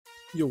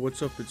Yo,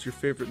 what's up? It's your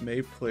favorite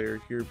May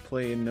player here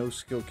playing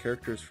no-skill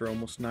characters for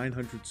almost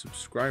 900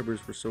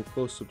 subscribers. We're so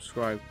close,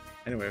 subscribe.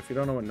 Anyway, if you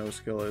don't know what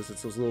no-skill is,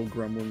 it's those little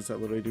gremlins that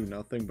literally do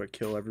nothing but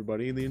kill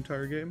everybody in the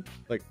entire game.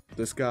 Like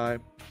this guy,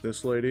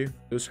 this lady,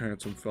 this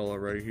handsome fella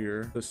right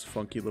here, this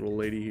funky little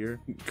lady here.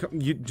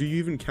 Do you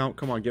even count?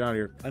 Come on, get out of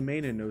here. I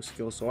main in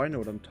no-skill, so I know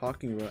what I'm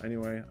talking about.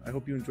 Anyway, I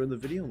hope you enjoyed the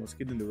video and let's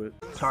get into it.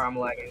 Sorry, I'm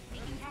lagging.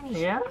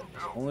 Yeah?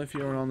 Only if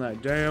you're on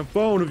that damn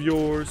phone of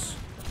yours.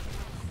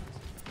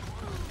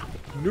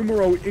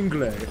 Numero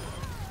Ingle.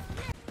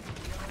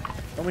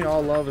 Don't we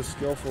all love a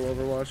skillful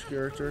Overwatch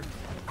character?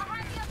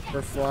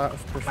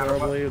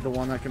 Preferably the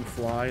one that can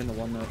fly and the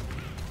one that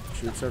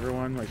shoots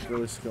everyone, like,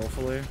 really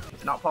skillfully.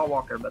 Not Paul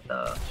Walker, but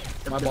the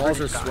My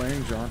balls are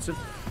swaying Johnson.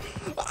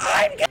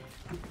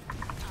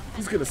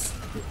 He's gonna...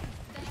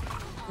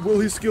 Will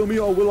he skill me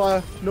or will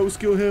I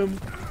no-skill him?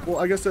 Well,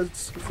 I guess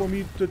that's for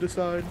me to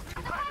decide.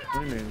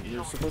 What do you mean?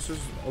 You're supposed to...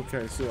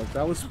 Okay, see, like,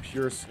 that was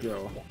pure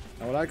skill.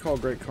 Now, what I call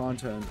great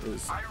content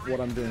is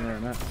what I'm doing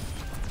right now.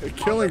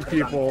 Killing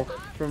people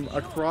from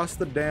across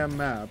the damn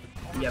map.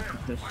 Yep.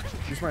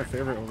 He's my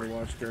favorite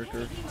Overwatch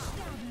character.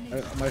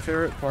 My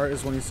favorite part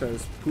is when he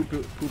says, poop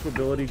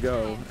ability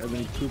go, and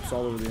then he poops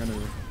all over the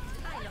enemy.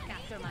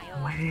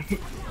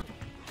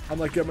 I'm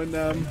like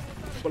Eminem,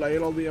 but I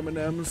ate all the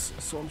M&Ms,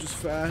 so I'm just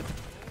fat.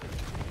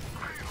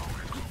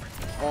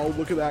 Oh,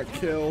 look at that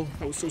kill.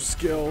 That was so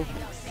skill.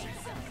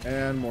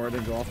 And more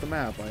didn't go off the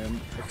map. I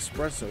am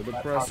espresso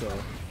depresso.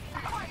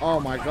 Oh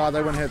my god,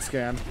 that went hit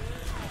scan.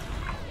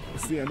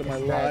 It's the end of my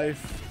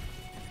life.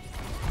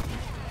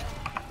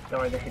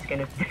 Don't worry, the hit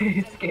scan is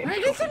hit scan. I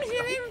get some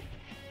healing.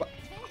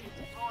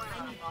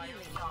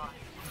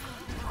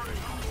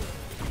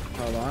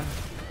 Hold on.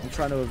 I'm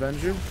trying to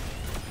avenge you.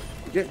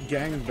 Get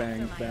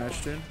gangbanged,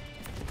 Bastion.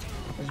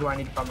 This is where I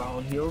need to find my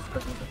own heals,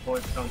 because the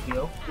forest don't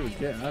heal. Dude,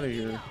 get out of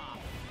here.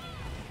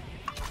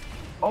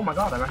 Oh my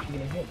god, I'm actually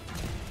getting hit.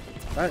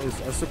 That is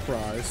a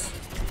surprise.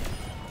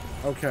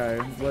 Okay,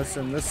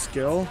 listen, this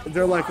skill,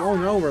 they're like, oh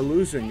no, we're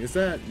losing. Is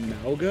that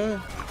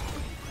Nelga?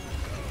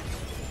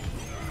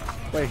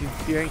 Wait,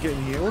 he ain't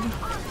getting healed?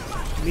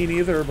 Me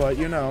neither, but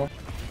you know.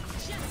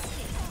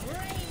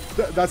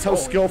 That's how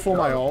skillful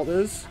my ult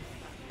is.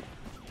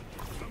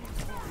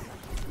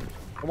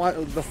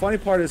 The funny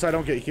part is I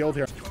don't get healed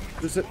here.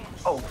 Is it?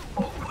 Oh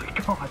my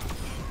god.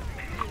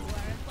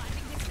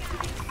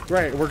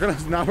 Great,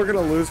 now we're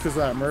gonna lose because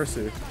of that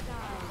mercy.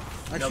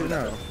 Actually,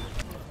 no.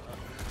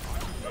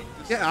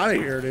 Get out of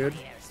here, dude.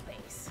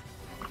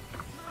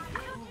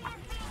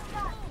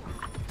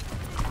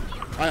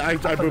 I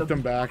booped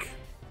him back.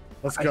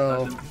 Let's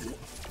go. I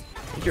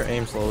think your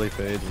aim slowly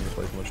fades when you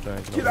play too much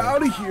tank. Get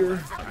out of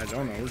here. I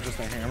don't know, just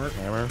a hammer.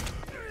 Hammer?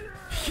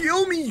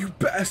 Heal me, you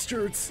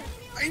bastards!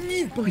 I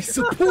need my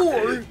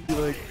support!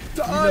 Like,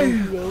 die! You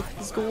know who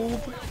else is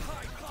gold?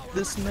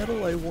 This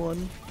medal I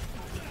won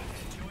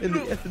in the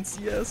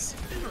FNCS.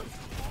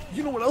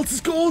 You know what else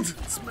is gold?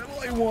 This medal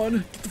I won.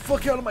 Get the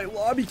fuck out of my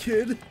lobby,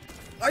 kid.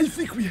 I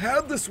think we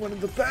had this one in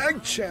the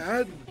bag,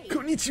 Chad.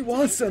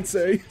 Konnichiwa,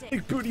 sensei.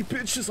 Big booty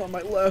bitches on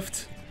my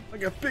left. I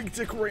got big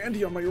dick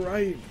Randy on my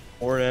right.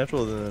 More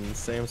natural than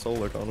Sam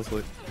Solik,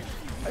 honestly.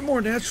 I'm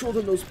more natural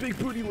than those big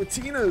booty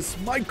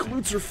Latinas. My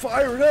glutes are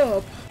fired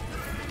up.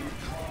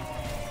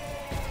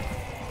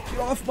 Get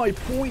off my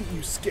point,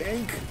 you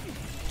skank.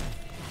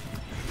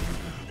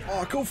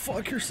 Aw, go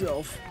fuck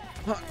yourself.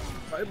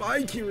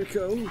 Bye-bye,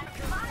 Kiriko.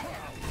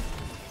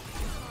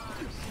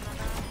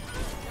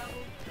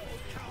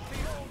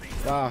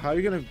 Wow, how are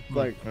you gonna,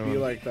 like, be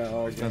like that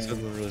all game? That's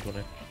really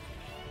funny.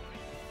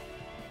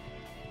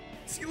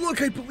 See,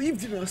 look, I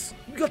believed in us.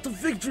 We got the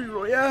victory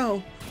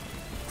royale.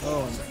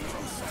 Oh,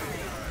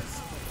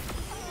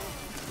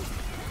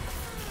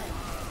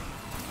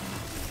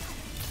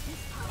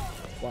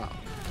 wow.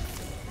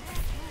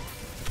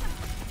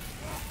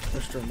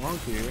 Mr.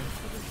 Monkey.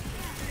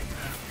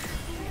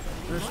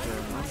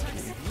 Mr.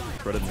 Monkey.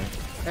 Shredded me.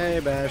 Hey,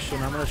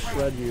 Bastion, I'm gonna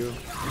shred you.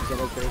 Is that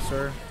okay,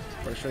 sir?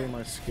 If I show you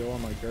my skill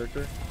on my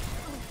character?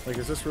 Like,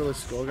 is this really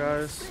skill,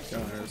 guys?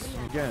 Guys,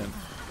 again,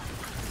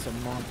 it's a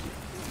monkey.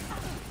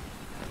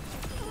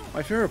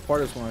 My favorite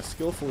part is when I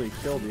skillfully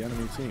kill the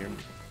enemy team.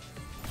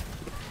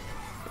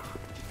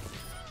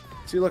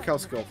 See, look how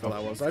skillful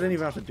that was. I didn't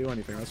even have to do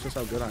anything. That's just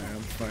how good I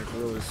am. Like,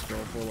 really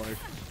skillful. Like,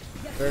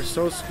 they're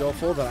so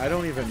skillful that I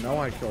don't even know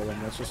I killed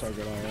them. That's just how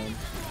good I am.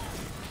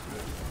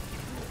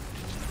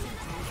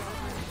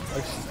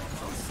 Like,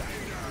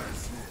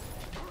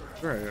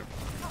 great.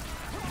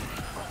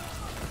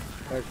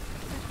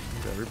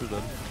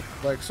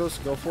 Like, so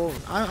skillful.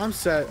 I'm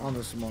set on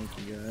this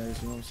monkey,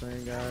 guys. You know what I'm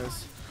saying,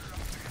 guys?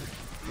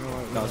 You know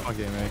what, No, it's my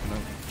game, man.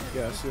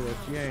 yeah, see, like,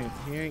 he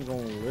ain't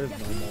gonna live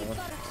no more.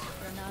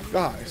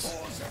 Guys,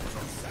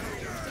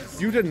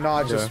 you did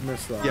not just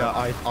miss that. Yeah,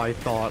 I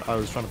thought I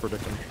was trying to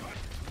predict him.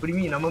 What do you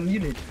mean? I'm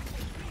unmuted.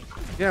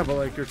 Yeah, but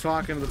like, you're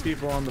talking to the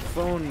people on the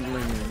phone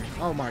linging.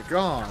 Oh my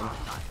god.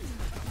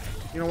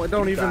 You know what?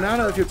 Don't even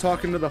matter if you're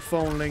talking to the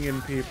phone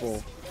linging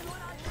people.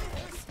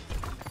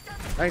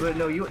 Hey, But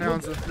no, you.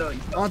 Hanzo. No,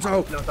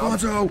 Hanzo! no,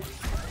 Hanzo!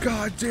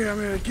 God damn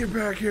it! Get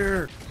back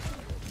here!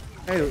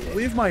 Hey,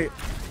 leave my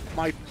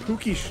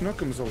Pookie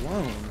Schnookums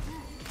alone.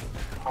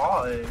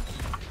 Pause.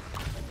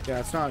 Yeah,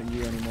 it's not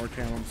you anymore,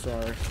 Cam. I'm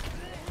sorry.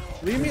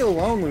 Leave me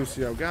alone,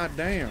 Lucio. God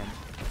damn.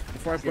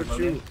 Before I put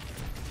you.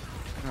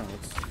 No,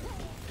 it's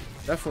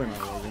definitely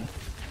not Logan.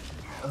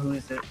 Who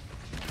is it?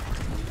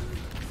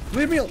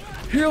 Leave me.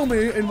 Heal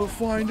me, and we'll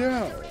find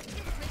out.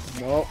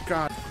 No,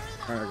 God.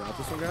 All right, I got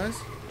this one,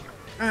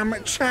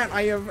 guys. Chat.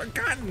 I have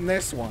gotten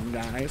this one,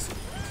 guys.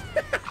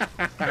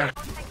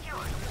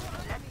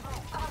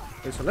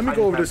 Okay, so let me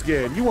go over this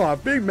again. You want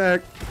a Big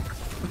Mac?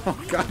 Oh,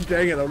 God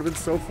dang it. That would have been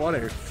so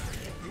funny.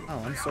 Oh,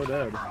 I'm so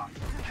dead.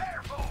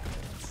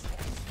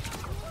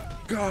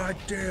 God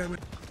damn it.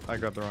 I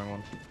grabbed the wrong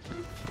one.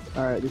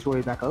 Alright, this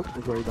way back up.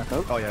 This way back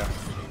up. Oh, yeah.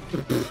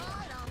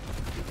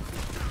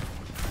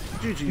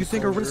 GG, You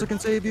think soldier. Arisa can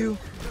save you?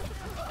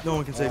 No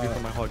one can save you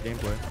from my hot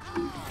gameplay.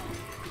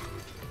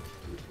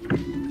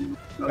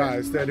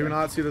 Guys, they do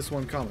not see this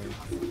one coming.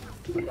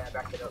 Yeah,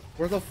 back it up.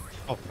 Where the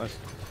f— Oh, nice.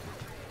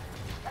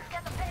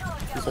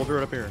 Just hold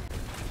it up here.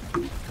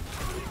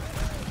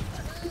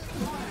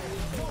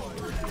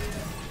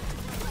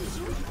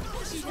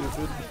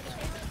 Stupid.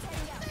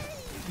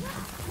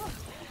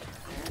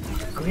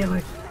 Come here,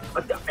 like.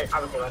 I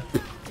was doing.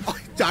 I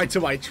died to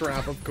my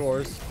trap, of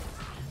course.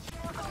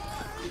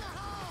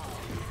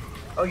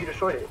 Oh, you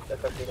destroyed it.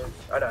 That's what it is.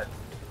 I died.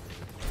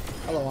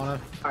 Hello, Anna.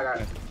 I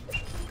got it.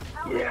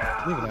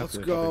 Yeah. Let's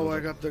go.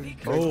 I got the.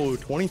 Oh,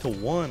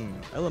 20-1.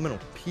 Elemental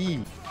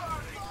P.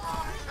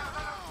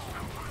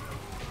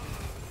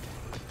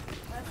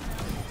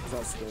 Is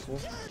that skillful?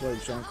 Play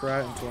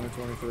Junkrat in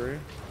 2023.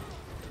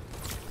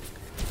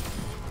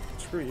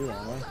 Screw you,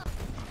 Anna.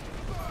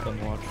 Done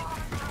watch.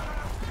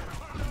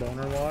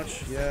 Boner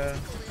watch? Yeah.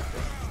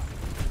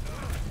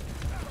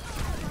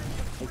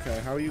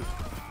 Okay, how are you?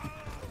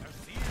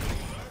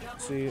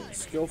 See,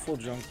 skillful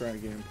Junkrat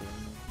gameplay.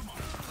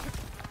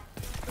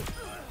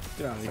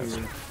 Get out of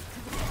here.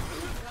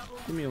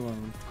 Leave me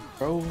alone.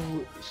 Bro,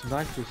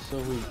 Snipes is so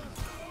weak.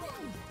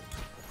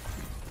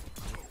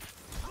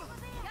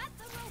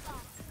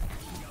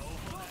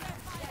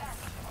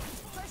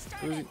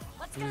 Who do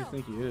you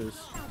think he is?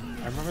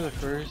 I remember the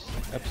first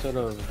episode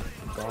of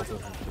Goblin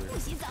Hunter.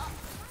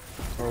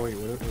 Or wait,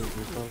 what it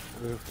was called?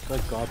 It was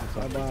like Goblin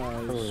Bye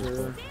something. bye,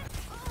 sir.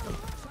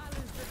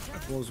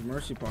 Well, his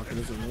mercy pocket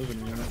isn't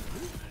moving yet.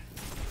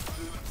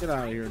 Get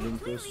out of here,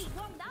 Doomfist.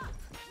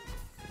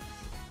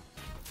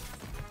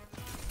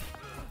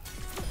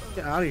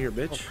 Get out of here,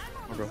 bitch.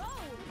 Okay.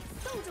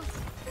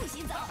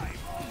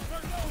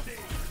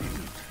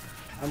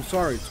 I'm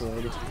sorry,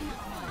 Toad.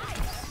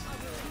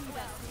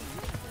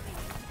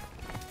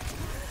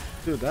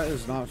 Dude, that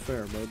is not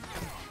fair, bud.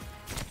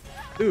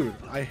 Dude,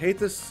 I hate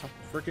this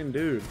freaking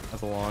dude.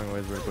 That's a long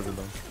ways right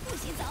them.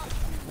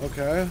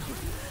 Okay.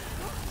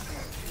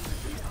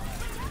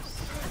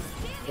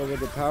 But with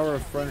the power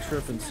of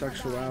friendship and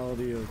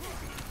sexuality of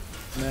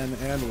men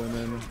and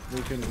women,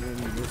 we can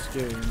win this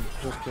game.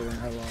 Just kidding,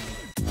 I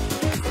lied.